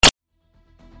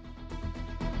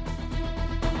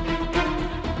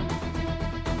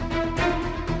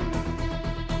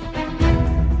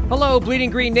Hello, Bleeding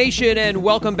Green Nation, and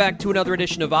welcome back to another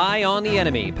edition of Eye on the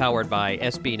Enemy, powered by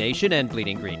SB Nation and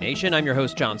Bleeding Green Nation. I'm your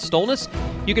host, John Stolnis.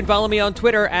 You can follow me on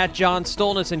Twitter at John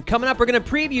Stolnis, and coming up, we're going to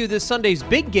preview this Sunday's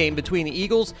big game between the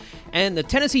Eagles and the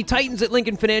Tennessee Titans at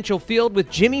Lincoln Financial Field with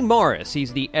Jimmy Morris.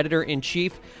 He's the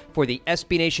editor-in-chief for the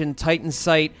SB Nation Titans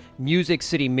site, Music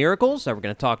City Miracles. We're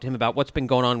going to talk to him about what's been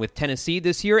going on with Tennessee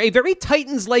this year. A very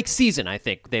Titans-like season, I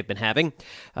think, they've been having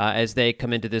as they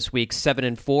come into this week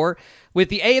 7-4. With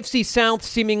the AFC South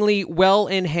seemingly well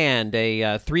in hand,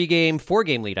 a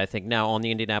 4-game lead, I think, now on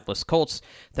the Indianapolis Colts,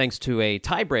 thanks to a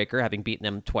tiebreaker, having beaten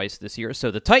them twice this year.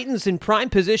 So the Titans in prime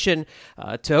position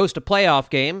to host a playoff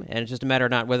game, and it's just a matter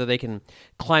of not whether they can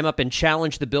climb up and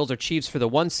challenge the Bills or Chiefs for the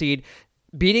 1 seed.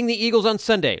 Beating the Eagles on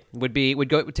Sunday would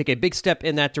take a big step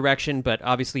in that direction, but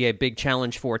obviously a big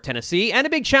challenge for Tennessee and a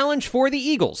big challenge for the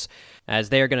Eagles, as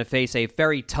they are going to face a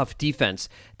very tough defense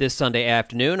this Sunday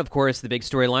afternoon. Of course, the big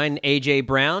storyline, A.J.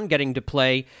 Brown getting to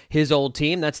play his old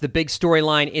team. That's the big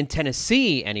storyline in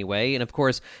Tennessee anyway. And of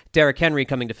course, Derrick Henry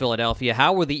coming to Philadelphia.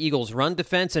 How will the Eagles' run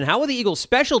defense and how will the Eagles'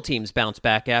 special teams bounce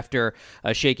back after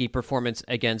a shaky performance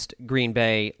against Green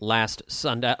Bay last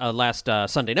Sunday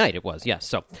night? It was, yes.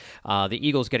 So the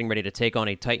Eagles getting ready to take on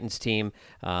a Titans team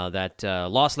that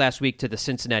lost last week to the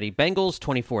Cincinnati Bengals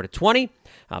 24-20.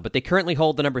 But they currently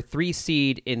hold the number 3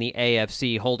 seed in the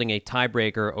AFC, holding a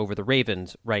tiebreaker over the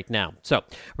Ravens right now. So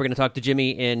we're going to talk to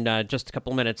Jimmy in just a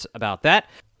couple minutes about that.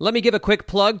 Let me give a quick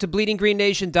plug to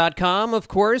BleedingGreenNation.com, of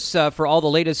course, for all the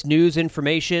latest news,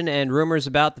 information, and rumors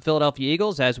about the Philadelphia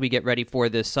Eagles as we get ready for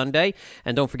this Sunday.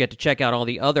 And don't forget to check out all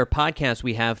the other podcasts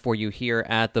we have for you here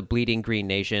at the Bleeding Green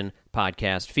Nation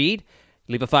podcast feed.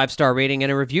 Leave a 5-star rating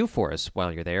and a review for us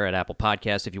while you're there at Apple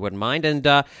Podcasts, if you wouldn't mind. And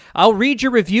I'll read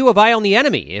your review of Eye on the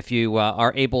Enemy if you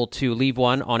are able to leave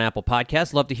one on Apple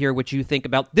Podcasts. Love to hear what you think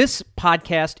about this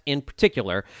podcast in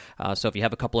particular. So if you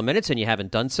have a couple of minutes and you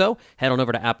haven't done so, head on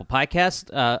over to Apple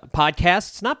Podcasts.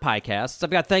 Not podcasts. I've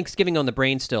got Thanksgiving on the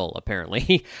brain still,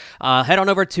 apparently. Head on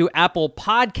over to Apple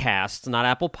Podcasts, not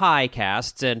Apple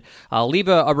Piecasts, and leave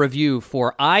a review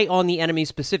for Eye on the Enemy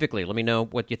specifically. Let me know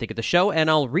what you think of the show, and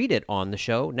I'll read it on the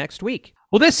show next week.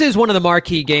 Well, this is one of the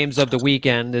marquee games of the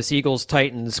weekend, this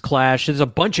Eagles-Titans clash. There's a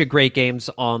bunch of great games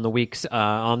on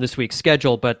this week's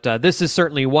schedule, but this is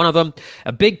certainly one of them.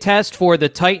 A big test for the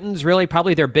Titans, really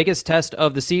probably their biggest test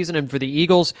of the season, and for the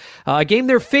Eagles, a game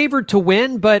they're favored to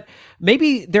win, but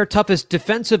maybe their toughest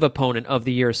defensive opponent of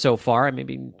the year so far.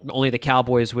 Maybe only the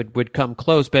Cowboys would come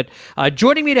close. But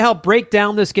joining me to help break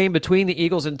down this game between the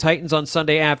Eagles and Titans on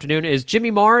Sunday afternoon is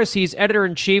Jimmy Morris. He's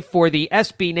editor-in-chief for the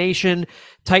SB Nation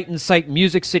Titans site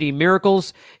Music City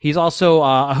Miracles. He's also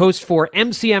a host for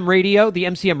MCM Radio, the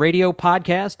MCM Radio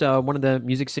podcast, one of the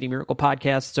Music City Miracle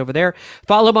podcasts over there.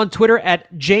 Follow him on Twitter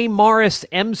at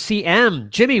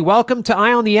JMorrisMCM. Jimmy, welcome to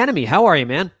Eye on the Enemy. How are you,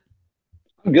 man?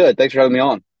 I'm good. Thanks for having me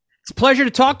on. It's a pleasure to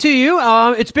talk to you.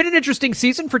 It's been an interesting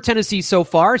season for Tennessee so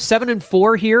far.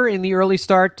 7-4 here in the early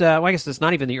start. Well, I guess it's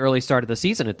not even the early start of the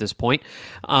season at this point.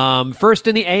 First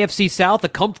in the AFC South, a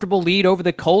comfortable lead over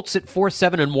the Colts at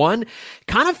 4-7-1.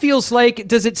 Kind of feels like,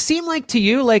 does it seem like to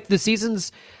you like the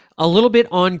season's a little bit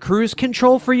on cruise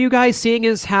control for you guys, seeing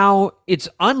as how it's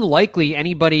unlikely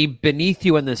anybody beneath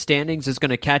you in the standings is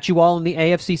going to catch you all in the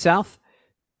AFC South?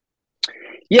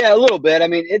 Yeah, a little bit. I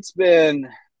mean, it's been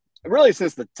really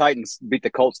since the Titans beat the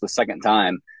Colts the second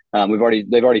time. They've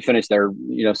already finished their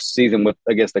season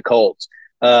against the Colts.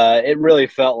 It really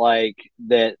felt like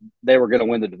that they were going to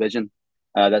win the division.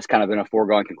 That's kind of been a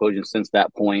foregone conclusion since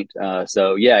that point.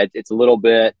 So yeah, it's a little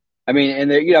bit. I mean,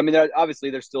 and obviously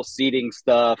there's still seeding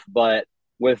stuff, but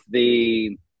with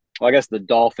the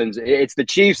Dolphins, it's the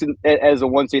Chiefs as the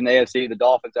 1 seed in the AFC. The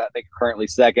Dolphins, I think, are currently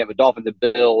second, but Dolphins and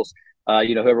Bills.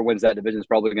 Whoever wins that division is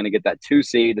probably going to get that 2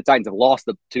 seed. The Titans have lost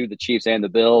to the Chiefs and the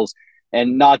Bills,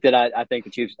 and not that I think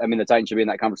the Titans should be in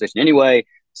that conversation anyway.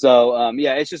 So,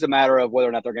 it's just a matter of whether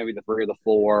or not they're going to be the 3 or the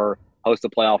 4, host a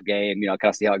playoff game, kind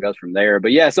of see how it goes from there.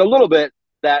 But yeah, so a little bit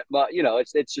that,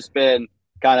 it's just been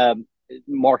kind of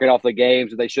marking off the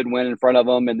games that they should win in front of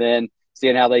them, and then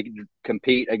seeing how they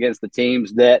compete against the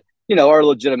teams that are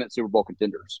legitimate Super Bowl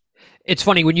contenders. It's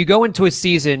funny, when you go into a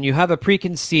season, you have a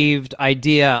preconceived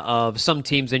idea of some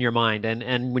teams in your mind.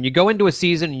 And when you go into a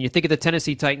season and you think of the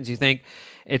Tennessee Titans, you think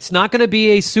it's not going to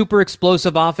be a super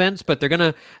explosive offense, but they're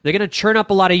going to churn up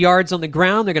a lot of yards on the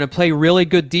ground. They're going to play really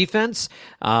good defense.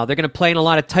 They're going to play in a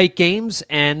lot of tight games.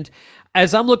 And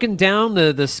As I'm looking down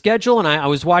the schedule, and I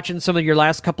was watching some of your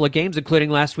last couple of games, including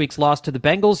last week's loss to the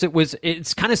Bengals,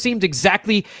 it's kind of seemed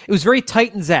exactly, it was very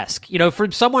Titans-esque. You know,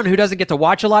 for someone who doesn't get to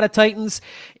watch a lot of Titans,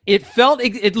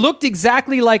 it looked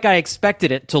exactly like I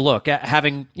expected it to look,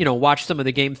 having, you know, watched some of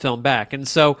the game film back. And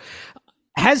so,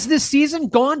 has this season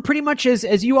gone pretty much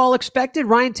as you all expected?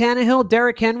 Ryan Tannehill,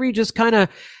 Derrick Henry, just kind of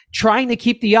trying to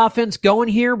keep the offense going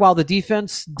here while the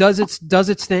defense does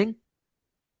its thing?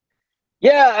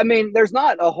 Yeah, I mean, there's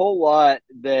not a whole lot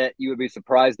that you would be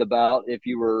surprised about if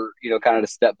you were, you know, kind of to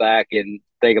step back and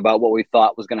think about what we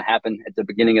thought was going to happen at the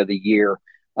beginning of the year.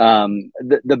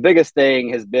 The biggest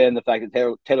thing has been the fact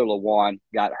that Taylor Lewan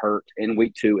got hurt in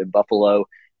week 2 in Buffalo.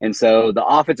 And so the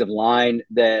offensive line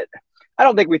that I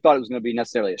don't think we thought it was going to be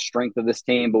necessarily a strength of this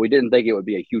team, but we didn't think it would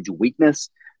be a huge weakness.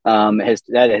 Has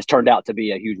turned out to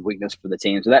be a huge weakness for the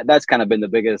team. So that's kind of been the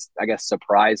biggest, I guess,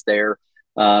 surprise there.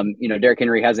 You know, Derrick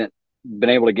Henry hasn't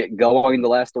been able to get going the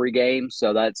last 3 games,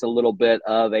 so that's a little bit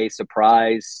of a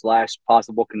surprise /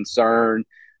 possible concern.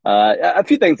 A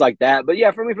few things like that, but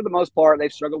yeah, for me, for the most part,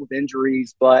 they've struggled with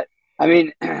injuries. But I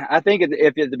mean, I think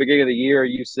if at the beginning of the year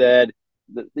you said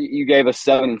that you gave us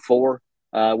 7-4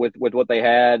 with what they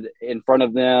had in front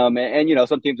of them, and you know,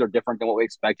 some teams are different than what we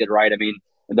expected, right? I mean,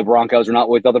 the Broncos are not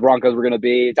what we thought the Broncos were going to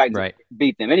be. Titans Right.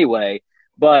 beat them anyway,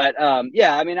 but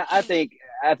yeah, I mean, I think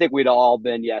we'd all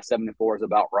been 7-4 is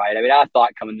about right. I mean, I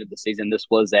thought coming into the season this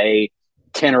was a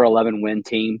 10 or 11 win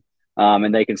team,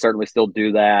 and they can certainly still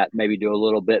do that. Maybe do a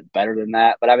little bit better than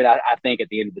that, but I mean, I think at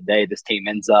the end of the day, this team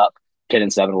ends up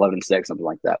 10-7, 11-6, something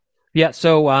like that. Yeah,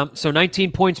 so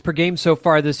 19 points per game so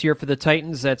far this year for the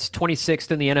Titans. That's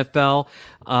 26th in the NFL.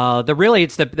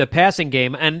 It's the passing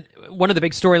game, and one of the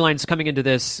big storylines coming into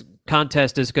this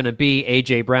contest is going to be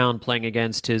A.J. Brown playing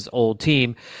against his old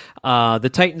team. The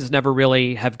Titans never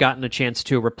really have gotten a chance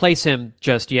to replace him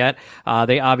just yet.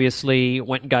 They obviously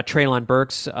went and got Treylon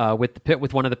Burks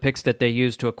with one of the picks that they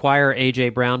used to acquire A.J.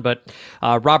 Brown, but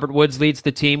Robert Woods leads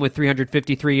the team with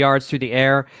 353 yards through the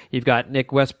air. You've got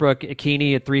Nick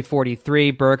Westbrook-Ikhine at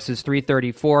 343. Burks is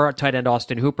 334. Tight end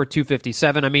Austin Hooper,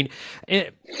 257. I mean, I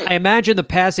imagine the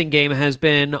passing game has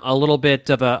been a little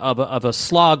bit of a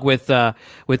slog with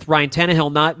Ryan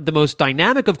Tannehill, not the most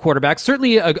dynamic of quarterbacks,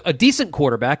 certainly a decent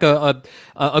quarterback, a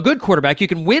good quarterback. You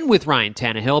can win with Ryan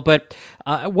Tannehill, but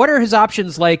what are his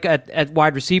options like at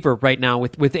wide receiver right now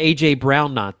with A.J.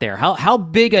 Brown not there? How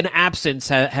big an absence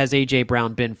has A.J.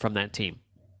 Brown been from that team?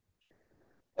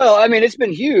 Well, I mean, it's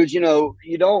been huge. You know,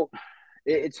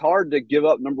 it's hard to give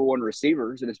up number one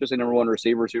receivers, and especially number one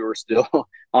receivers who are still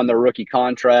on their rookie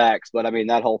contracts. But I mean,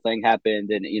 that whole thing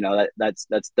happened, and you know that's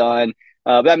done.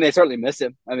 But I mean, they certainly miss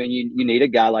him. I mean, you need a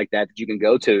guy like that you can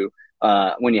go to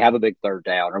when you have a big third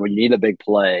down or when you need a big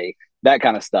play, that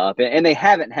kind of stuff. And they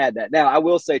haven't had that. Now, I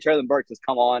will say Treylon Burks has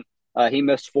come on. He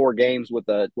missed 4 games with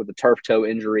a turf toe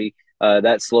injury.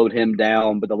 That slowed him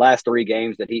down. But the last 3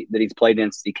 games that he's played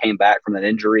in since he came back from that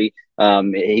injury,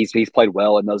 he's played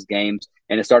well in those games,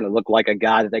 and it's starting to look like a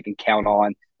guy that they can count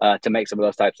on to make some of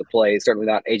those types of plays. Certainly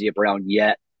not A.J. Brown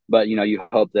yet, but you know, you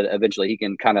hope that eventually he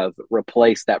can kind of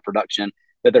replace that production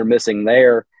that they're missing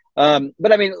there.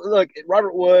 But I mean, look,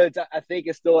 Robert Woods, I think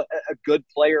is still a good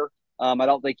player. I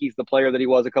don't think he's the player that he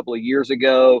was a couple of years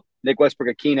ago. Nick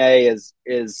Westbrook-Ikhine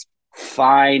is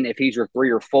fine if he's your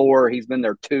 3 or 4. He's been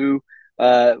there 2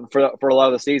 for a lot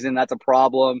of the season. That's a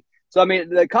problem. So I mean,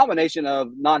 the combination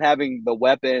of not having the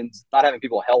weapons, not having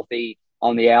people healthy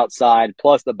on the outside,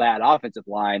 plus the bad offensive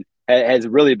line has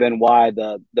really been why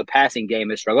the passing game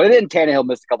has struggled. And then Tannehill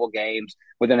missed a couple of games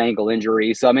with an ankle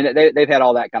injury. So I mean, they've had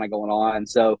all that kind of going on.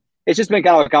 So it's just been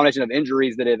kind of a combination of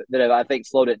injuries that have I think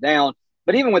slowed it down.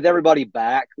 But even with everybody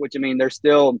back, which I mean,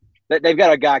 they've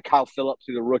got a guy, Kyle Phillips,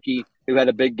 who's a rookie who had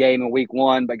a big game in week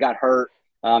 1 but got hurt.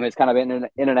 It's kind of been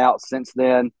in and out since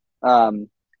then.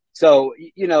 So,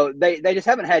 you know, they just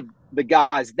haven't had the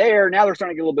guys there. Now they're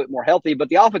starting to get a little bit more healthy, but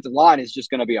the offensive line is just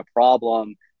going to be a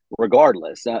problem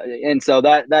regardless. And so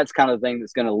that's kind of the thing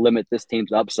that's going to limit this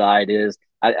team's upside is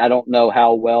I don't know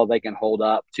how well they can hold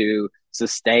up to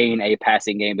sustain a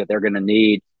passing game that they're going to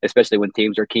need, especially when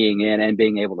teams are keying in and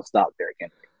being able to stop Derrick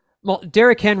Henry. Well,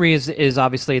 Derrick Henry is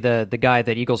obviously the guy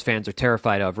that Eagles fans are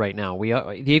terrified of right now.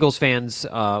 The Eagles fans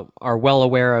are well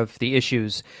aware of the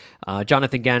issues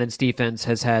Jonathan Gannon's defense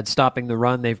has had stopping the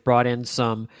run. They've brought in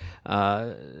some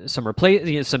fill-in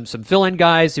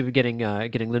guys. They're getting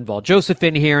Linval Joseph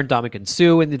in here and Ndamukong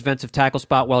Suh in the defensive tackle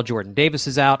spot while Jordan Davis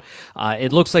is out.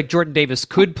 It looks like Jordan Davis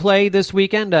could play this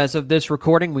weekend as of this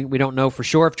recording. We don't know for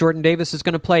sure if Jordan Davis is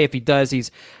going to play. If he does, he's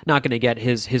not going to get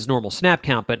his normal snap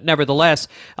count. But nevertheless,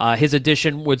 his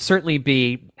addition would certainly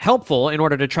be helpful in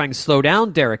order to try and slow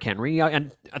down Derrick Henry.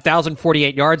 And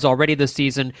 1,048 yards already this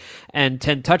season and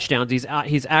 10 touchdowns. He's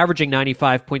averaging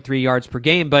 95.3 yards per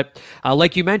game. But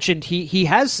like you mentioned, he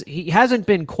hasn't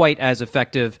been quite as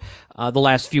effective the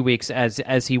last few weeks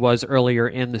as he was earlier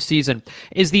in the season.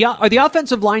 Are the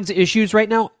offensive line's issues right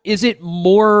now? Is it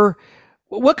more?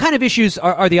 What kind of issues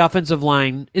is the offensive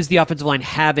line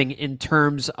having in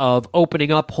terms of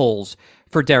opening up holes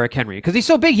for Derrick Henry? Because he's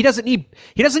so big, he doesn't need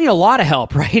a lot of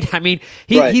help, right? I mean,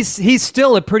 he's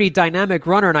still a pretty dynamic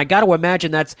runner, and I got to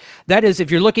imagine that is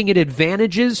if you're looking at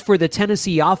advantages for the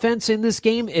Tennessee offense in this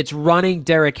game, it's running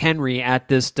Derrick Henry at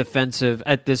this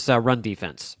run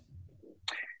defense.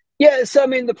 Yeah, so I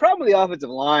mean, the problem with the offensive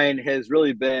line has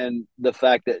really been the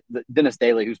fact that Dennis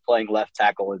Daly, who's playing left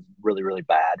tackle, is really, really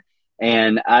bad.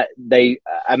 And I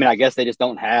guess they just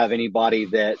don't have anybody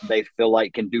that they feel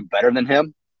like can do better than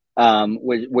him,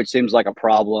 which seems like a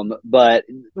problem. But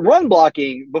run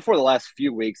blocking before the last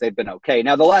few weeks, they've been okay.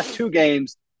 Now, the last 2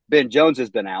 games, Ben Jones has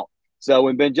been out. So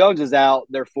when Ben Jones is out,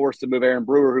 they're forced to move Aaron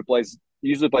Brewer, who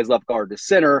usually plays left guard, to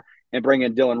center, and bring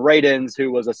in Dylan Radins,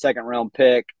 who was a second-round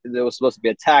pick that was supposed to be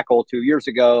a tackle 2 years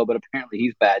ago, but apparently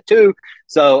he's bad too.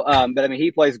 So, but I mean,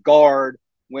 he plays guard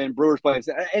when Brewer's playing.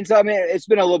 And so, I mean, it's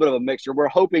been a little bit of a mixture. We're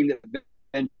hoping that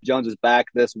Ben Jones is back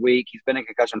this week. He's been in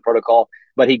concussion protocol,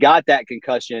 but he got that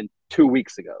concussion 2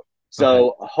 weeks ago.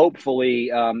 So hopefully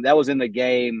that was in the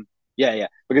game. Yeah,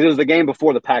 because it was the game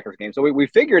before the Packers game. So we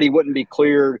figured he wouldn't be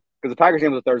cleared because the Packers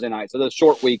game was a Thursday night. So the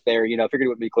short week there, figured he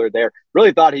wouldn't be cleared there.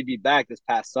 Really thought he'd be back this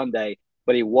past Sunday,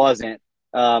 but he wasn't.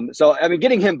 So, I mean,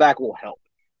 getting him back will help.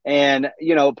 And,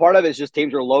 part of it is just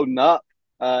teams are loading up,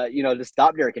 to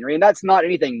stop Derrick Henry. And that's not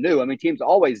anything new. I mean, teams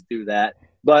always do that.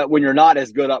 But when you're not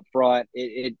as good up front,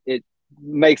 it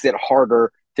makes it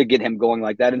harder to get him going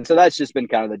like that. And so that's just been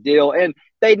kind of the deal. And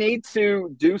they need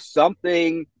to do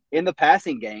something in the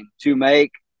passing game to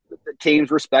make the teams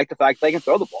respect the fact they can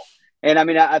throw the ball. And, I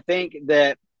mean, I think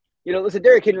that, listen,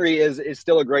 Derrick Henry is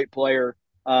still a great player.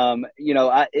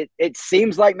 It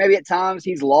seems like maybe at times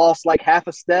he's lost like half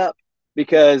a step,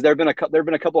 because there have been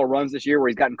a couple of runs this year where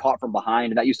he's gotten caught from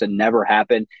behind, and that used to never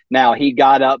happen. Now he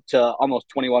got up to almost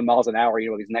 21 miles an hour,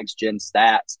 with these next gen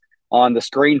stats on the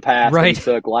screen pass that he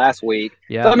took last week.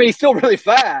 Yeah. So, I mean, he's still really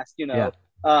fast, Yeah.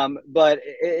 But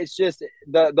it's just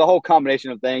the whole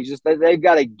combination of things. Just they've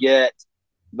got to get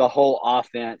the whole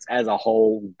offense as a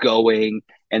whole going,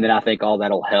 and then I think all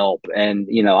that'll help. And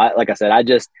like I said,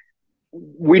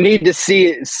 we need to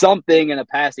see something in a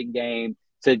passing game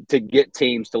to get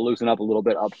teams to loosen up a little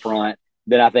bit up front.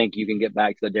 Then I think you can get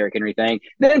back to the Derrick Henry thing.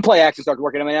 Then play action starts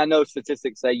working. I mean, I know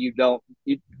statistics say you don't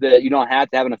have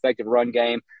to have an effective run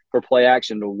game for play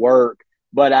action to work,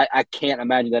 but I can't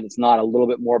imagine that it's not a little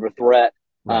bit more of a threat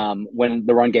when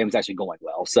the run game is actually going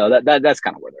well. So that's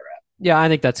kind of where they're at. Yeah, I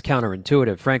think that's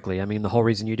counterintuitive, frankly. I mean, the whole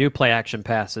reason you do play action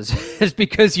passes is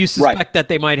because you suspect that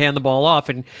they might hand the ball off,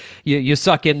 and you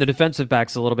suck in the defensive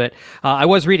backs a little bit. I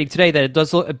was reading today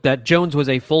that that Jones was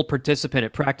a full participant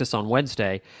at practice on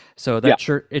Wednesday, so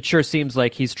it sure seems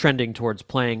like he's trending towards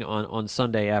playing on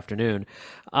Sunday afternoon.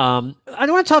 I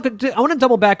want to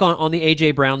double back on the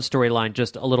A.J. Brown storyline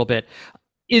just a little bit.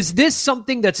 Is this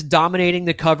something that's dominating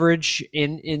the coverage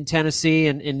in Tennessee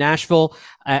and in Nashville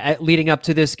leading up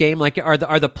to this game? Like, are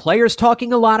the players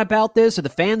talking a lot about this? Are the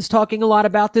fans talking a lot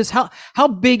about this? How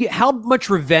much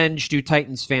revenge do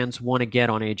Titans fans want to get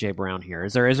on A.J. Brown here?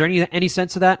 Is there any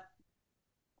sense of that?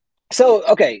 So,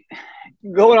 okay,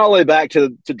 going all the way back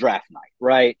to draft night,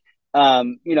 right?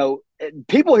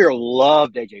 People here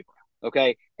loved A.J. Brown,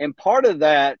 okay? And part of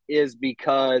that is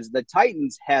because the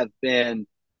Titans have been,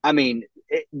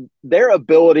 their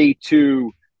ability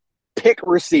to pick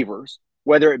receivers,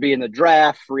 whether it be in the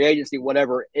draft, free agency,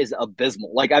 whatever, is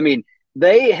abysmal. Like,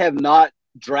 they have not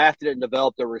drafted and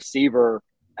developed a receiver.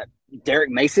 Derek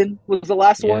Mason was the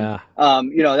last one.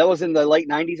 That was in the late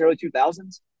 90s, early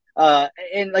 2000s.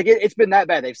 And it's been that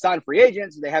bad. They've signed free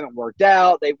agents and they haven't worked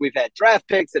out. We've had draft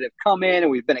picks that have come in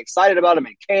and we've been excited about them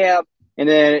in camp. And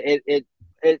then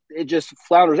it just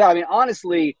flounders out.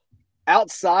 Honestly,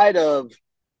 outside of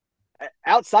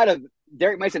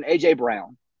Derek Mason, A.J.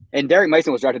 Brown, and Derek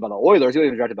Mason was drafted by the Oilers. He wasn't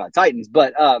even drafted by the Titans.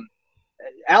 But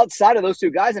outside of those two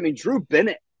guys, Drew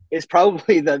Bennett is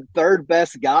probably the third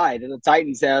best guy that the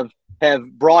Titans have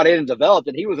brought in and developed,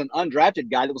 and he was an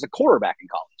undrafted guy that was a quarterback in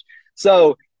college.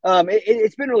 So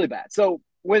it's been really bad. So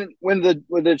when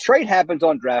the trade happens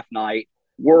on draft night,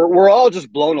 we're all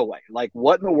just blown away. Like,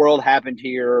 what in the world happened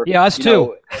here? Yeah, us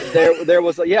too. There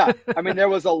was there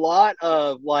was a lot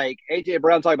of like A.J.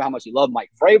 Brown talking about how much he loved Mike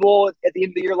Vrabel at the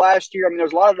end of the year last year.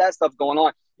 There's a lot of that stuff going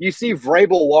on. You see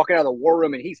Vrabel walking out of the war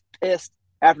room and he's pissed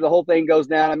after the whole thing goes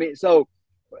down. So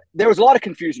there was a lot of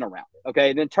confusion around it. Okay.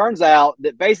 And then it turns out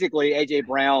that basically A.J.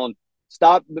 Brown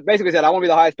basically said, I want to be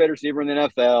the highest paid receiver in the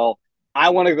NFL. I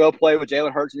want to go play with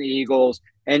Jalen Hurts and the Eagles,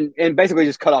 and basically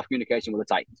just cut off communication with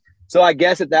the Titans. So I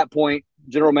guess at that point,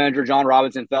 general manager John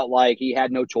Robinson felt like he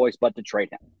had no choice but to trade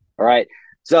him. All right.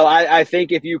 So I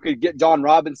think if you could get John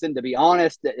Robinson to be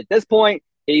honest at this point,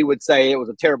 he would say it was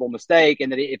a terrible mistake,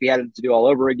 and that if he had it to do all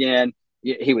over again,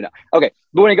 he would know. Okay.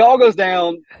 But when it all goes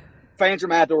down, fans are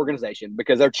mad at the organization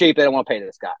because they're cheap. They don't want to pay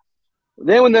this guy.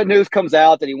 Then when the news comes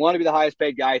out that he wanted to be the highest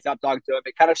paid guy, he stopped talking to him.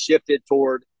 It kind of shifted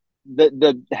toward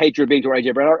the hatred being toward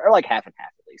A.J. Brown, or like half and half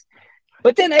at least.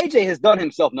 But then A.J. has done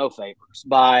himself no favors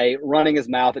by running his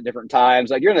mouth at different times.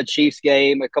 Like you're in the Chiefs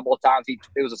game a couple of times.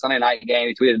 It was a Sunday night game.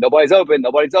 He tweeted, "Nobody's open.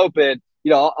 Nobody's open."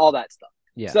 You know, all that stuff.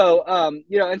 Yeah. So,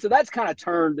 and so that's kind of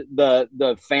turned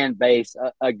the fan base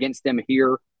against him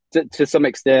here to some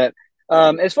extent.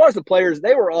 As far as the players,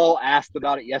 they were all asked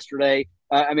about it yesterday.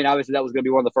 I mean, obviously that was going to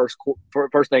be one of the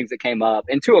first things that came up.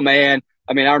 And to a man,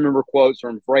 I mean, I remember quotes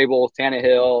from Vrabel,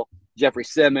 Tannehill, Jeffrey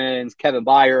Simmons, Kevin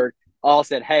Byard, all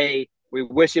said, "Hey, we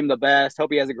wish him the best.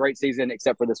 Hope he has a great season,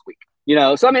 except for this week." You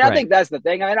know, so I mean, I think that's the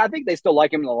thing. I mean, I think they still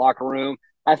like him in the locker room.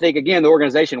 I think again, the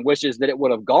organization wishes that it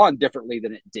would have gone differently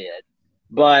than it did.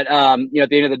 But at the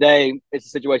end of the day, it's a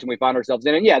situation we find ourselves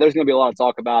in, and yeah, there's going to be a lot of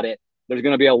talk about it. There's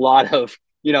going to be a lot of,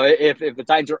 if the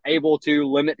Titans are able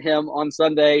to limit him on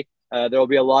Sunday, there will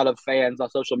be a lot of fans on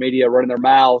social media running their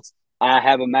mouths.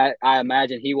 I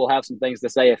imagine he will have some things to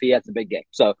say if he has a big game.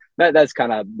 So that's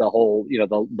kind of the whole,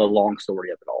 the long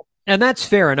story of it all. And that's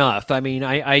fair enough. I mean,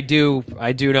 I do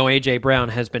know A.J. Brown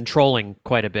has been trolling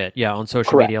quite a bit, on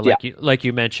social media, like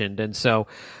you mentioned, and so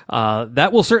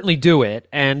that will certainly do it.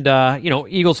 And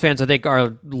Eagles fans, I think,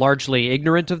 are largely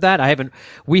ignorant of that.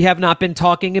 We have not been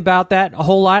talking about that a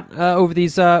whole lot over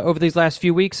these last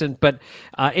few weeks, but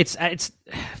it's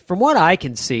from what I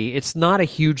can see, it's not a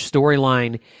huge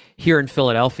storyline here in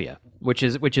Philadelphia, which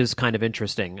is kind of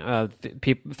interesting.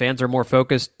 Fans are more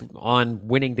focused on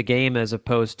winning the game as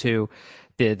opposed to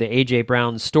the A.J.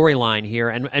 Brown storyline here,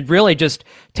 and really just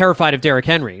terrified of Derrick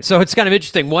Henry. So it's kind of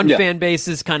interesting. One fan base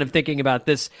is kind of thinking about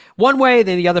this one way,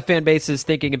 then the other fan base is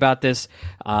thinking about this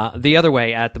the other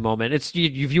way at the moment. It's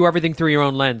you view everything through your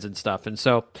own lens and stuff. And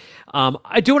so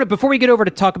I do want to, before we get over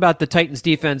to talk about the Titans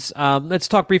defense, let's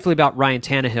talk briefly about Ryan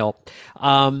Tannehill.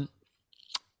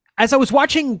 As I was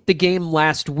watching the game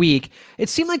last week, it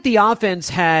seemed like the offense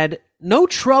had no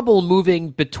trouble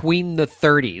moving between the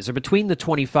 30s or between the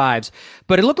 25s,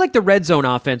 but it looked like the red zone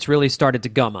offense really started to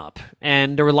gum up.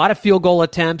 And there were a lot of field goal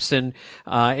attempts, and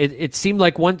it seemed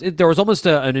like there was almost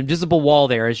an invisible wall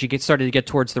there as you started to get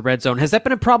towards the red zone. Has that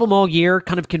been a problem all year,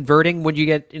 kind of converting when you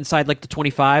get inside like the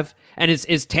 25? And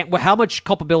how much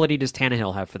culpability does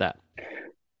Tannehill have for that?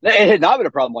 It had not been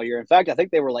a problem all year. In fact, I think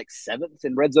they were like 7th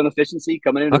in red zone efficiency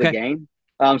coming into the game.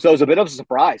 So it was a bit of a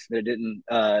surprise that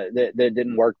it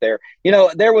didn't work there.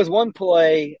 There was one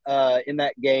play in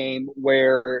that game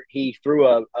where he threw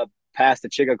a pass to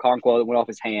Chig Okonkwo that went off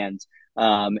his hands,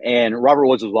 and Robert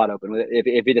Woods was wide open.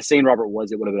 If he'd have seen Robert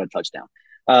Woods, it would have been a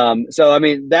touchdown. So I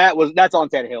mean, that's on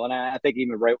Tannehill, and I think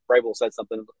even Vrabel said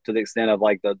something to the extent of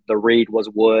like the read was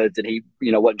Woods, and he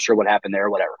wasn't sure what happened there or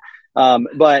whatever.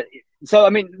 But so,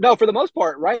 I mean, no, for the most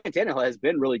part, Ryan Tannehill has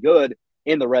been really good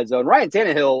in the red zone. Ryan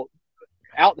Tannehill,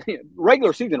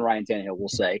 regular season Ryan Tannehill, we'll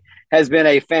say, has been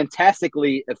a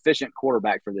fantastically efficient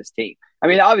quarterback for this team. I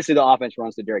mean, obviously the offense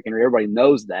runs to Derrick Henry. Everybody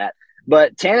knows that.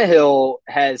 But Tannehill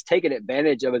has taken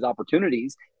advantage of his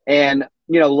opportunities. And,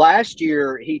 last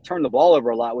year he turned the ball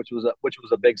over a lot, which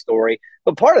was a big story.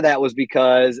 But part of that was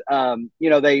because,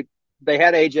 they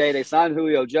had AJ, they signed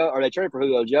Julio Jones, or they traded for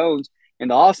Julio Jones in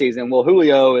the offseason. Well,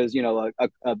 Julio is,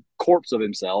 a corpse of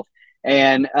himself.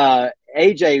 And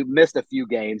AJ missed a few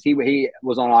games. He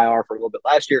was on IR for a little bit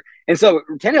last year. And so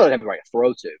Tannehill didn't have anybody to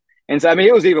throw to. And so, I mean,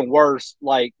 it was even worse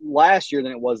like last year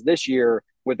than it was this year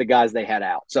with the guys they had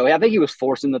out. So I think he was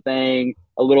forcing the thing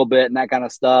a little bit and that kind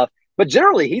of stuff. But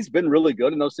generally, he's been really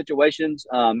good in those situations.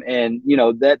 And,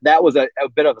 that was a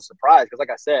bit of a surprise because, like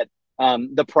I said,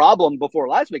 the problem before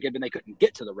last week had been they couldn't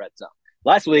get to the red zone.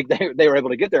 Last week, they were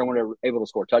able to get there and were able to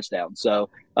score touchdowns. So,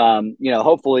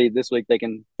 hopefully this week they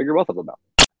can figure both of them out.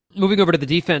 Moving over to the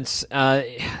defense,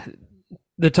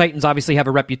 the Titans obviously have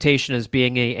a reputation as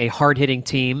being a hard-hitting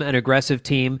team, an aggressive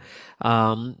team.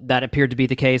 That appeared to be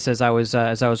the case as I was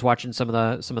watching some of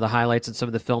the highlights and some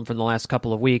of the film from the last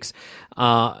couple of weeks.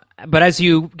 But as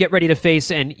you get ready to face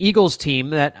an Eagles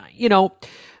team that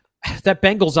that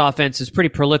Bengals offense is pretty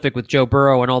prolific with Joe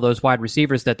Burrow and all those wide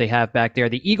receivers that they have back there,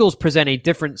 the Eagles present a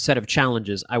different set of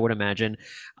challenges, I would imagine.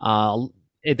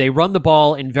 they run the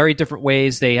ball in very different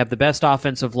ways. They have the best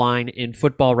offensive line in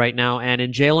football right now. And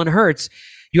in Jalen Hurts,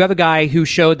 you have a guy who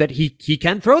showed that he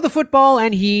can throw the football,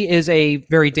 and he is a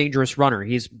very dangerous runner.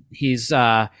 He's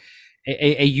a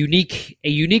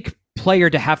unique player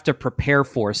to have to prepare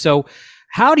for. So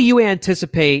how do you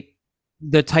anticipate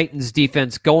the Titans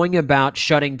defense going about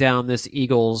shutting down this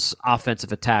Eagles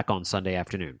offensive attack on Sunday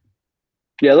afternoon?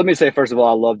 Yeah, let me say, first of all,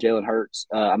 I love Jalen Hurts.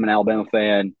 I'm an Alabama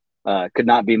fan. Could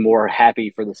not be more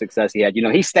happy for the success he had. You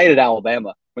know, he stayed at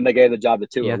Alabama when they gave the job to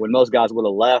Tua, when most guys would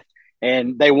have left.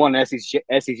 And they won an SEC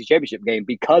championship game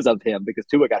because of him, because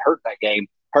Tua got hurt that game.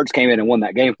 Hurts came in and won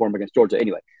that game for him against Georgia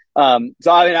anyway.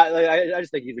 So, I mean, I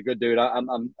just think he's a good dude.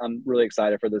 I'm really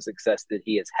excited for the success that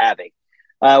he is having.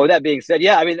 With that being said,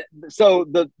 yeah, I mean, so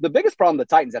the biggest problem the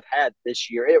Titans have had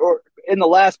this year, or in the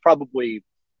last probably,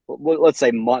 let's say,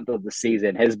 month of the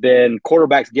season, has been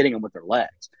quarterbacks getting them with their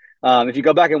legs. If you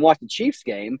go back and watch the Chiefs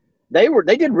game, they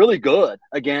did really good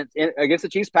against the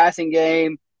Chiefs passing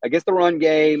game, against the run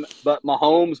game, but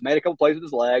Mahomes made a couple plays with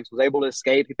his legs, was able to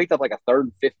escape. He picked up like a 3rd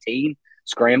and 15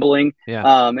 scrambling.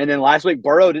 Yeah. And then last week,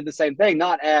 Burrow did the same thing,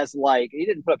 not as he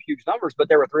didn't put up huge numbers, but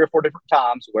there were 3 or 4 different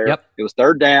times where it was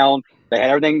 3rd down. They had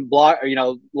everything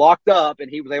locked up, and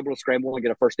he was able to scramble and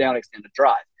get a first down, extend the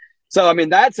drive. So, I mean,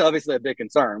 that's obviously a big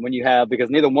concern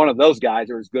because neither one of those guys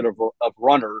are as good of a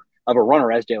runner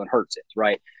as Jalen Hurts is,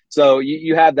 right? So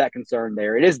you have that concern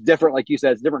there. It is different, like you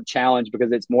said, it's a different challenge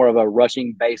because it's more of a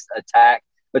rushing-based attack.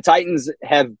 The Titans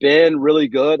have been really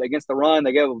good against the run.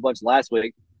 They gave up a bunch last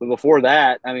week. But before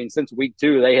that, I mean, since week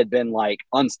 2, they had been,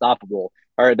 unstoppable.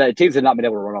 Or the teams had not been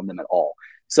able to run on them at all.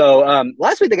 So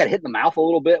last week they got hit in the mouth a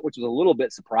little bit, which was a little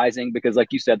bit surprising because,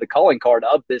 like you said, the calling card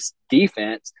of this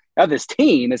defense, of this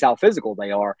team, is how physical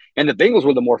they are. And the Bengals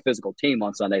were the more physical team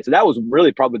on Sunday. So that was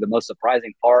really probably the most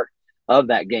surprising part of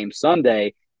that game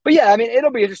Sunday. But, yeah, I mean,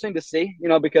 it'll be interesting to see,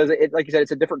 because, like you said,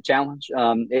 it's a different challenge.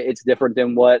 It's different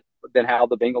than how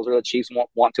the Bengals or the Chiefs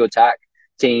want to attack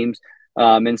teams.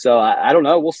 And so I don't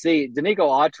know. We'll see. Danico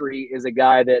Autry is a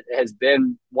guy that has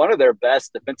been one of their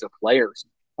best defensive players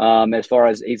as far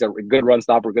as he's a good run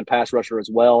stopper, good pass rusher as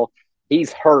well.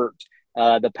 He's hurt.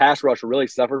 The pass rush really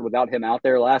suffered without him out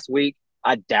there last week.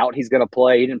 I doubt he's going to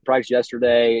play. He didn't practice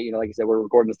yesterday. Like you said, we're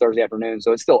recording this Thursday afternoon,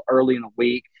 so it's still early in the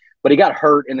week. But he got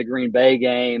hurt in the Green Bay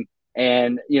game.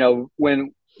 And,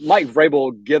 when Mike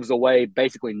Vrabel gives away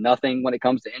basically nothing when it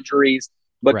comes to injuries,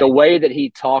 but the way that he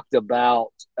talked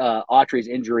about Autry's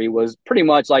injury was pretty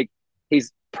much like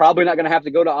he's probably not going to have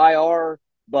to go to IR,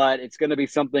 but it's going to be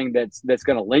something that's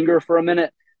going to linger for a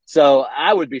minute. So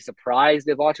I would be surprised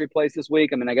if Autry plays this week.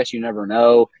 I mean, I guess you never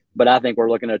know, but I think we're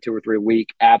looking at a 2 or 3 week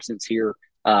absence here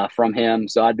from him.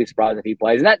 So I'd be surprised if he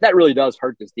plays. And that really does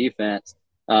hurt this defense.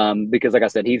 Because, like I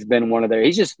said, he's been one of their –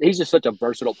 he's just such a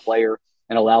versatile player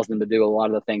and allows them to do a lot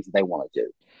of the things that they want to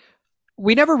do.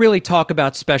 We never really talk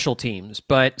about special teams,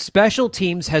 but special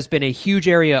teams has been a huge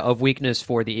area of weakness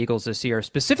for the Eagles this year,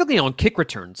 specifically on kick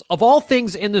returns. Of all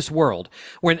things in this world,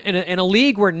 when in a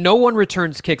league where no one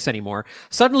returns kicks anymore,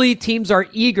 suddenly teams are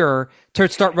eager to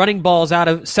start running balls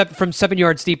from 7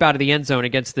 yards deep out of the end zone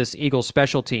against this Eagles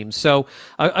special teams. So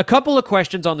a couple of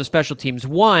questions on the special teams.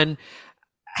 One,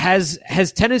 Has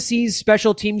Tennessee's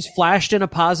special teams flashed in a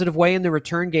positive way in the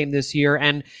return game this year?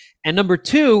 And number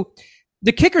 2,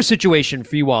 the kicker situation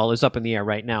for you all is up in the air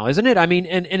right now, isn't it? I mean,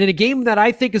 and in a game that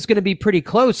I think is going to be pretty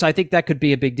close, I think that could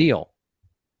be a big deal.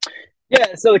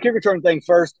 Yeah, so the kick return thing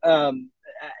first,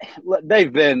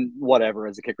 they've been whatever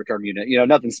as a kick return unit,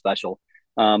 nothing special.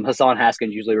 Hassan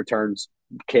Haskins usually returns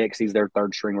kicks. He's their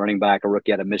 3rd string running back, a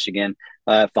rookie out of Michigan,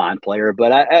 fine player.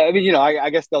 But I mean, I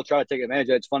guess they'll try to take advantage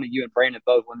of it. It's funny, you and Brandon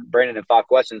both, when Brandon in 5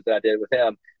 questions that I did with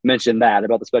him, mentioned that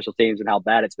about the special teams and how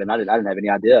bad it's been. I didn't have any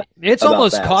idea. It's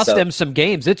almost cost them some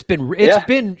games. It's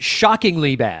been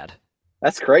shockingly bad.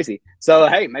 That's crazy. So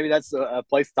hey, maybe that's a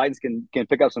place the Titans can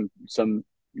pick up some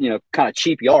kind of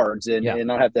cheap yards and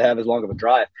not have to have as long of a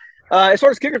drive. As far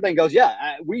as kicker thing goes,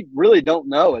 we really don't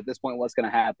know at this point what's going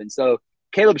to happen. So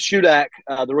Caleb Shudak,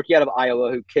 the rookie out of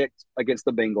Iowa who kicked against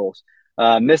the Bengals,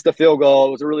 missed a field goal.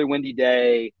 It was a really windy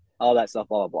day, all that stuff,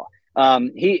 blah, blah, blah.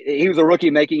 He was a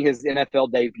rookie making his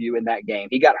NFL debut in that game.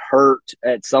 He got hurt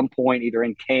at some point, either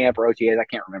in camp or OTAs, I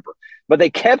can't remember. But they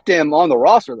kept him on the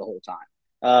roster the whole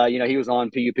time. He was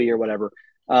on PUP or whatever.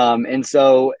 And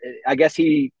so I guess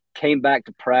he came back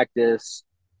to practice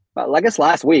I guess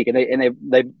last week, and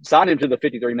they signed him to the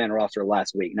 53-man roster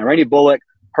last week. Now, Randy Bullock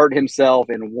hurt himself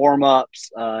in warm-ups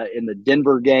in the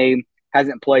Denver game,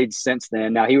 hasn't played since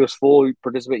then. Now, he was full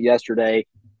participant yesterday.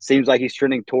 Seems like he's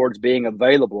trending towards being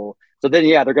available. So then,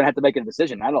 they're going to have to make a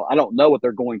decision. I don't know what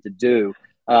they're going to do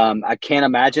I can't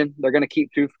imagine they're going to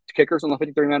keep 2 kickers on the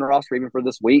 53-man roster even for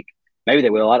this week. Maybe they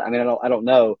will. I mean, I don't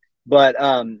know. But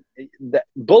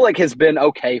Bullock has been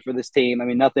okay for this team. I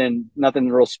mean, nothing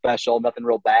real special, nothing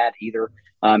real bad either.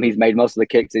 He's made most of the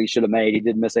kicks that he should have made. He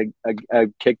did miss a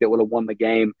kick that would have won the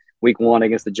game week 1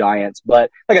 against the Giants.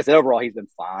 But like I said, overall, he's been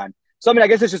fine. So, I mean, I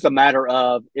guess it's just a matter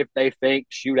of if they think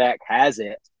Shudak has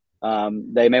it,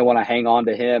 they may want to hang on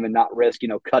to him and not risk,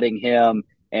 cutting him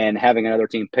and having another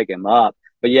team pick him up.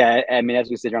 But, yeah, I mean, as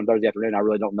we sit here on Thursday afternoon, I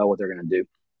really don't know what they're going to do.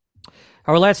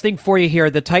 Our last thing for you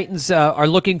here, the Titans are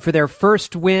looking for their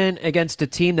first win against a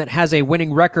team that has a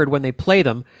winning record when they play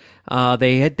them.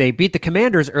 They beat the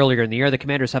Commanders earlier in the year. The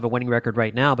Commanders have a winning record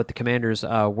right now, but the Commanders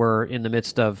were in the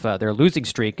midst of their losing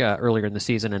streak earlier in the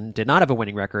season and did not have a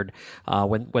winning record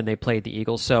when they played the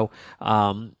Eagles. So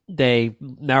they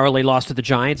narrowly lost to the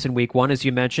Giants in Week 1, as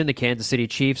you mentioned. The Kansas City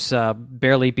Chiefs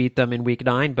barely beat them in Week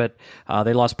 9, but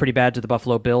they lost pretty bad to the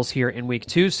Buffalo Bills here in Week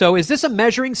 2. So is this a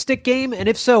measuring stick game? And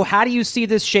if so, how do you see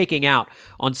this shaking out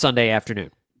on Sunday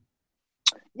afternoon?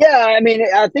 Yeah, I mean,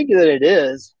 I think that it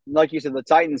is. Like you said, the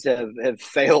Titans have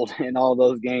failed in all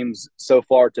those games so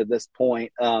far to this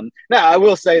point. Now, I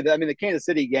will say that, I mean, the Kansas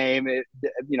City game,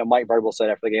 Mike Vrabel said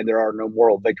after the game, there are no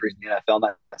moral victories in the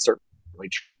NFL. That's certainly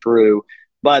true.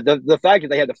 But the fact that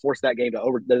they had to force that game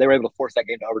they were able to force that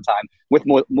game to overtime with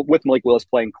Malik Willis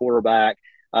playing quarterback,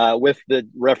 with the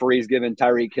referees giving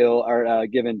Tyreek Hill or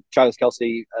giving Travis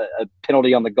Kelce a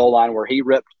penalty on the goal line where he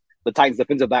ripped the Titans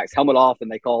defensive back's helmet off,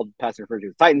 and they called pass interference to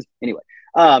the Titans. Anyway,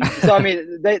 so I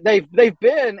mean, they've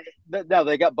been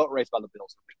they got boat raced by the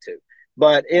Bills in Week 2,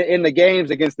 but in the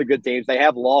games against the good teams, they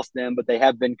have lost them, but they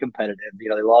have been competitive.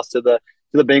 They lost to the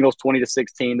Bengals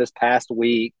 20-16 this past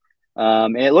week,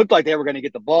 and it looked like they were going to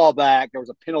get the ball back. There was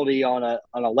a penalty on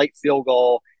a late field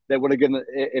goal that would have given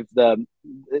if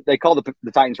they called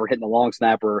the Titans for hitting the long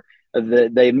snapper. The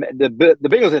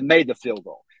Bengals had made the field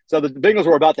goal. So the Bengals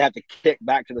were about to have to kick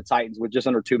back to the Titans with just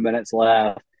under 2 minutes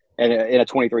left in a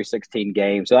 23-16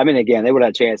 game. So, I mean, again, they would have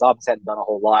had a chance. Offense hadn't done a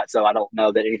whole lot, so I don't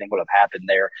know that anything would have happened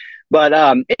there. But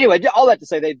anyway, all that to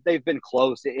say, they've been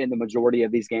close in the majority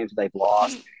of these games that they've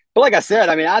lost. But like I said,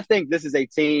 I mean, I think this is a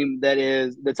team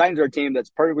the Titans are a team that's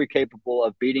perfectly capable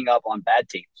of beating up on bad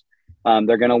teams.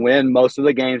 They're going to win most of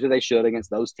the games that they should against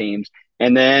those teams.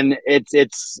 And then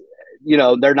it's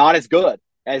they're not as good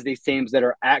as these teams that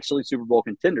are actually Super Bowl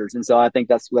contenders. And so I think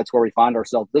that's where we find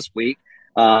ourselves this week,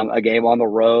 a game on the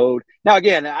road. Now,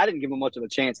 again, I didn't give them much of a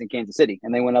chance in Kansas City,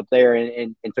 and they went up there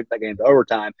and took that game to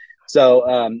overtime.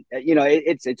 So,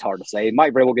 it's hard to say.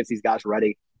 Mike Vrabel gets these guys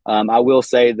ready. I will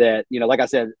say that, like I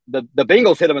said, the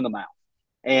Bengals hit them in the mouth.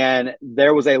 And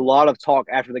there was a lot of talk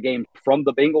after the game from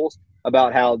the Bengals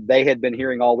about how they had been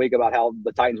hearing all week about how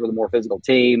the Titans were the more physical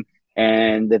team.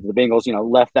 And that the Bengals,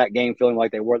 left that game feeling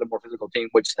like they were the more physical team,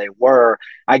 which they were.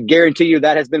 I guarantee you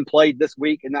that has been played this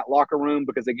week in that locker room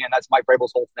because, again, that's Mike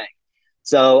Vrabel's whole thing.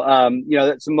 So,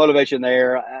 that's some motivation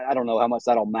there. I don't know how much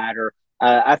that'll matter.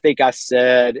 I think I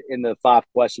said in the 5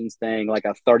 questions thing, like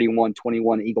a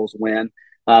 31-21 Eagles win.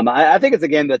 I think it's,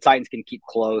 again, the Titans can keep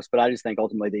close, but I just think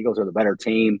ultimately the Eagles are the better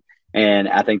team, and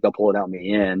I think they'll pull it out in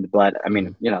the end. But, I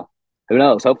mean, who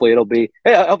knows? Hopefully it'll be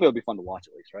fun to watch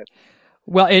at least, right?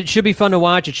 Well, it should be fun to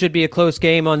watch. It should be a close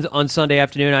game on Sunday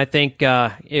afternoon. I think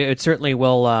it certainly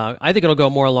will. I think it'll go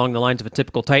more along the lines of a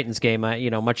typical Titans game,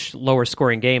 much lower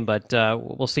scoring game, but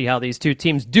we'll see how these two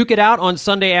teams duke it out on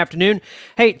Sunday afternoon.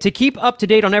 Hey, to keep up to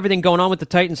date on everything going on with the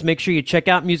Titans, make sure you check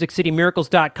out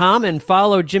MusicCityMiracles.com and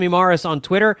follow Jimmy Morris on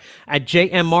Twitter at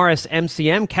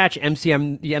JMMorrisMCM. Catch the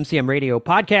MCM Radio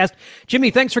podcast. Jimmy,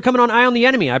 thanks for coming on Eye on the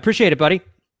Enemy. I appreciate it, buddy.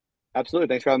 Absolutely.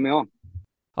 Thanks for having me on.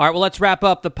 All right, well, let's wrap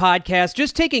up the podcast.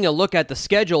 Just taking a look at the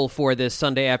schedule for this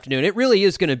Sunday afternoon, it really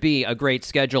is going to be a great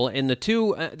schedule. In the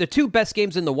two best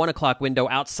games in the 1 o'clock window,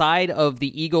 outside of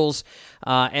the Eagles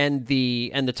and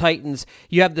the Titans,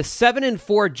 you have the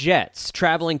 7-4 Jets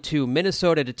traveling to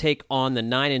Minnesota to take on the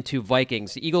 9-2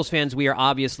 Vikings. Eagles fans, we are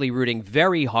obviously rooting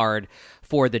very hard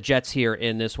for the Jets here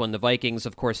in this one. The Vikings,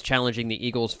 of course, challenging the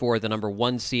Eagles for the number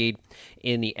 1 seed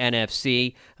in the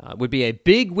NFC. Would be a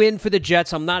big win for the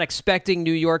Jets. I'm not expecting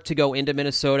New York to go into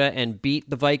Minnesota and beat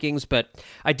the Vikings, but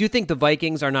I do think the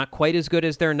Vikings are not quite as good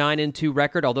as their 9-2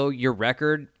 record, although your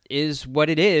record is what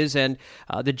it is, and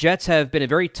the Jets have been a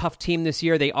very tough team this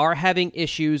year. They are having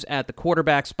issues at the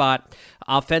quarterback spot.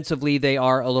 Offensively, they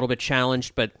are a little bit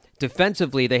challenged, but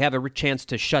defensively, they have a chance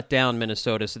to shut down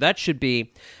Minnesota. So that should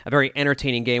be a very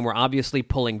entertaining game. We're obviously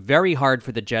pulling very hard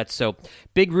for the Jets, so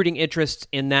big rooting interest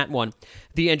in that one.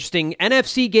 The interesting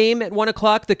NFC game at 1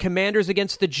 o'clock, the Commanders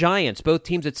against the Giants. Both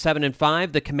teams at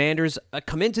 7-5. The Commanders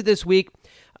come into this week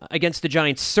against the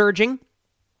Giants surging.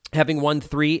 having won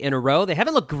 3 in a row. They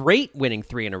haven't looked great winning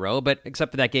 3 in a row, but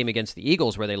except for that game against the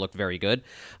Eagles where they looked very good.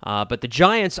 But the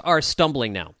Giants are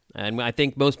stumbling now. And I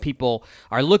think most people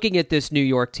are looking at this New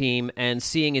York team and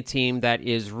seeing a team that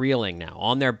is reeling now,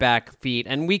 on their back feet.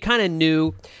 And we kind of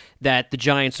knew that the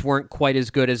Giants weren't quite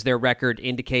as good as their record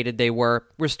indicated they were.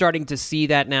 We're starting to see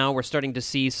that now. We're starting to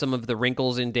see some of the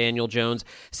wrinkles in Daniel Jones.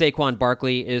 Saquon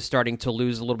Barkley is starting to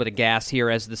lose a little bit of gas here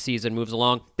as the season moves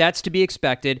along. That's to be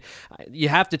expected. You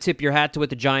have to tip your hat to what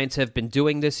the Giants have been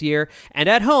doing this year. And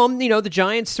at home, the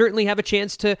Giants certainly have a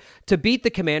chance to beat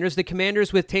the Commanders. The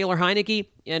Commanders with Taylor Heineke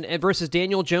and versus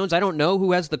Daniel Jones, I don't know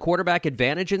who has the quarterback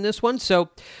advantage in this one. So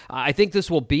I think this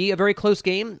will be a very close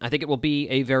game. I think it will be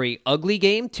a very ugly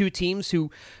game. Two teams who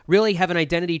really have an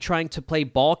identity trying to play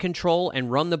ball control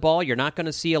and run the ball. You're not going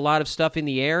to see a lot of stuff in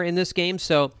the air in this game.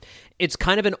 So it's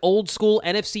kind of an old school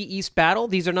NFC East battle.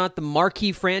 These are not the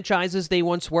marquee franchises they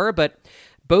once were, but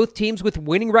both teams with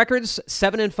winning records,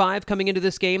 7-5 coming into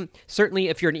this game. Certainly,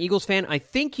 if you're an Eagles fan, I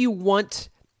think you want...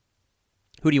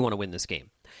 Who do you want to win this game?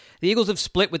 The Eagles have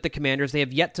split with the Commanders. They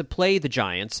have yet to play the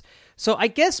Giants. So I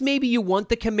guess maybe you want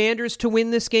the Commanders to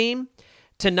win this game,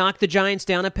 to knock the Giants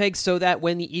down a peg so that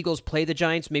when the Eagles play the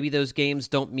Giants, maybe those games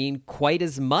don't mean quite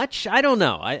as much. I don't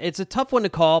know. It's a tough one to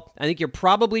call. I think you're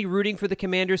probably rooting for the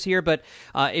Commanders here, but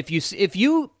if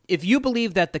you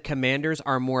believe that the Commanders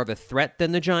are more of a threat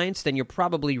than the Giants, then you're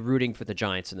probably rooting for the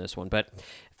Giants in this one. But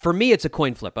for me, it's a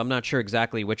coin flip. I'm not sure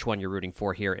exactly which one you're rooting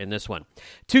for here in this one.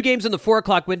 2 games in the 4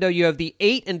 o'clock window. You have the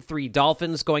 8-3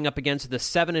 Dolphins going up against the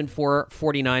 7-4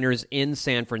 49ers in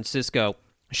San Francisco.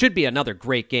 Should be another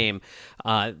great game.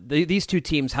 These two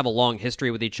teams have a long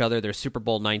history with each other. They're Super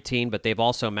Bowl 19, but they've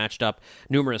also matched up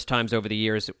numerous times over the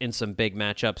years in some big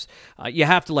matchups. You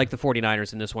have to like the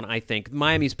 49ers in this one, I think.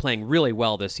 Miami's playing really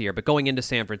well this year, but going into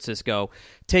San Francisco,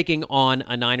 taking on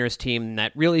a Niners team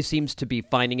that really seems to be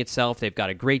finding itself. They've got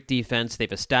a great defense.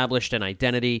 They've established an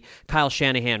identity. Kyle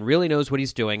Shanahan really knows what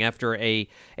he's doing. After a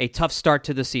tough start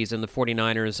to the season, the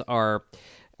 49ers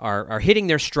are hitting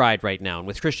their stride right now. And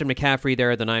with Christian McCaffrey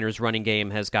there, the Niners running game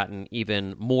has gotten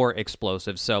even more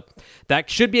explosive. So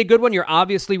that should be a good one. You're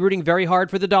obviously rooting very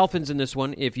hard for the Dolphins in this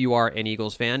one if you are an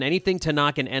Eagles fan. Anything to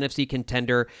knock an NFC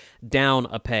contender down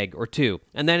a peg or two.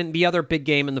 And then in the other big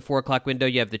game in the 4 o'clock window,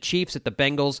 you have the Chiefs at the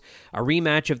Bengals, a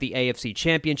rematch of the AFC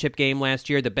Championship game last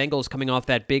year. The Bengals coming off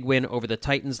that big win over the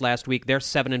Titans last week. They're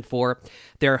 7-4.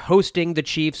 They're hosting the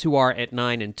Chiefs, who are at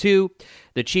 9-2.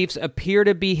 The Chiefs appear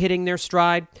to be hitting their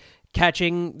stride,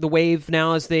 catching the wave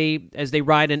now as they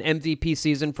ride an MVP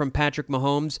season from Patrick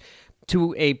Mahomes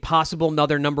to a possible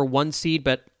another number 1 seed,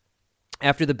 but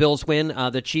after the Bills win,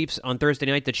 the Chiefs on Thursday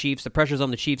night, the pressure's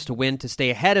on the Chiefs to win to stay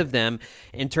ahead of them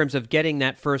in terms of getting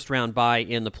that first round bye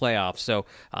in the playoffs. So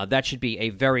that should be a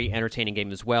very entertaining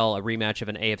game as well, a rematch of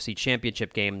an AFC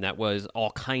Championship game that was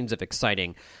all kinds of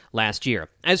exciting last year.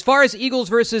 As far as Eagles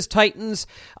versus Titans,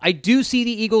 I do see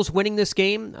the Eagles winning this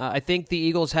game. I think the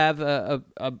Eagles have a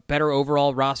better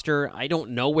overall roster. I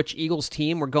don't know which Eagles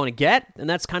team we're going to get, and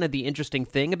that's kind of the interesting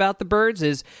thing about the Birds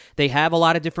is they have a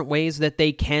lot of different ways that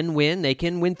they can win. They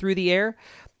can win through the air.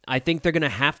 I think they're going to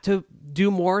have to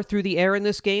do more through the air in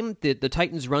this game. The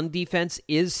Titans' run defense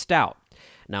is stout.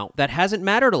 Now, that hasn't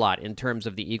mattered a lot in terms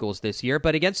of the Eagles this year,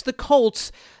 but against the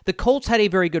Colts had a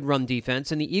very good run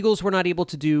defense, and the Eagles were not able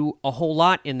to do a whole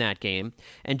lot in that game,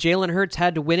 and Jalen Hurts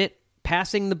had to win it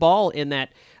passing the ball in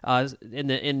that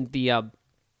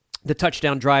the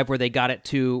touchdown drive where they got it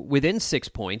to within 6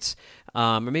 points.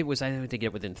 Or maybe it was, I don't think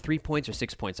it within 3 points or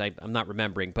 6 points. I'm not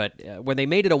remembering. But when they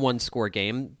made it a one-score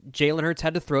game, Jalen Hurts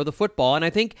had to throw the football. And I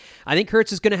think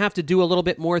Hurts is going to have to do a little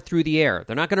bit more through the air.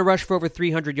 They're not going to rush for over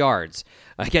 300 yards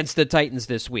against the Titans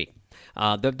this week.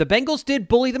 The Bengals did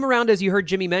bully them around, as you heard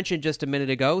Jimmy mention just a minute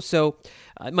ago, so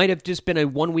it might have just been a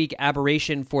one-week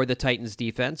aberration for the Titans'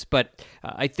 defense, but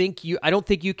I don't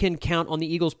think you can count on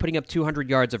the Eagles putting up 200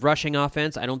 yards of rushing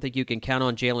offense. I don't think you can count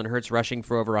on Jalen Hurts rushing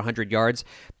for over 100 yards.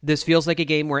 This feels like a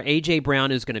game where A.J.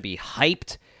 Brown is going to be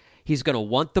hyped. He's going to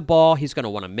want the ball. He's going to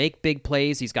want to make big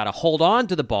plays. He's got to hold on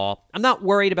to the ball. I'm not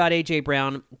worried about A.J.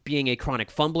 Brown being a chronic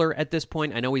fumbler at this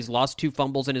point. I know he's lost 2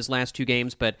 fumbles in his last 2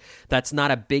 games, but that's not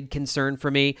a big concern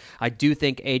for me. I do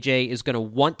think A.J. is going to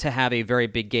want to have a very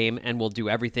big game and will do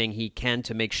everything he can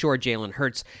to make sure Jalen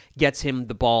Hurts gets him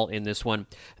the ball in this one.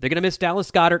 They're going to miss Dallas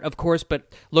Goedert, of course,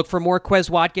 but look for more Quez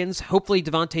Watkins. Hopefully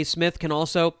Devontae Smith can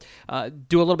also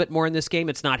do a little bit more in this game.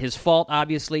 It's not his fault,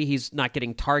 obviously. He's not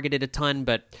getting targeted a ton,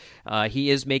 but He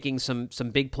is making some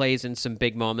big plays in some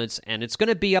big moments, and it's going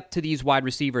to be up to these wide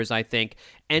receivers, I think,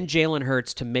 and Jalen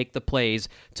Hurts to make the plays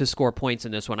to score points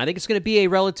in this one. I think it's going to be a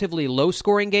relatively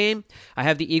low-scoring game. I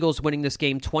have the Eagles winning this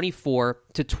game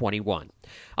 24-21.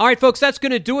 All right, folks, that's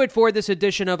going to do it for this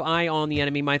edition of Eye on the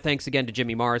Enemy. My thanks again to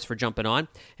Jimmy Morris for jumping on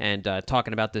and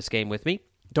talking about this game with me.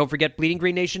 Don't forget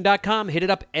bleedinggreennation.com. Hit it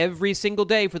up every single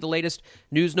day for the latest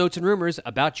news, notes, and rumors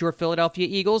about your Philadelphia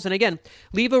Eagles. And again,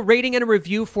 leave a rating and a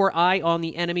review for Eye on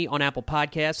the Enemy on Apple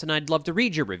Podcasts, and I'd love to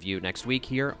read your review next week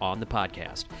here on the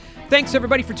podcast. Thanks,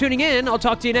 everybody, for tuning in. I'll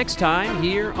talk to you next time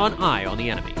here on Eye on the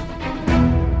Enemy.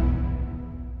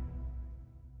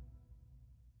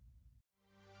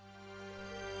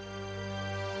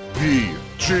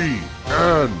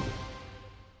 BGN.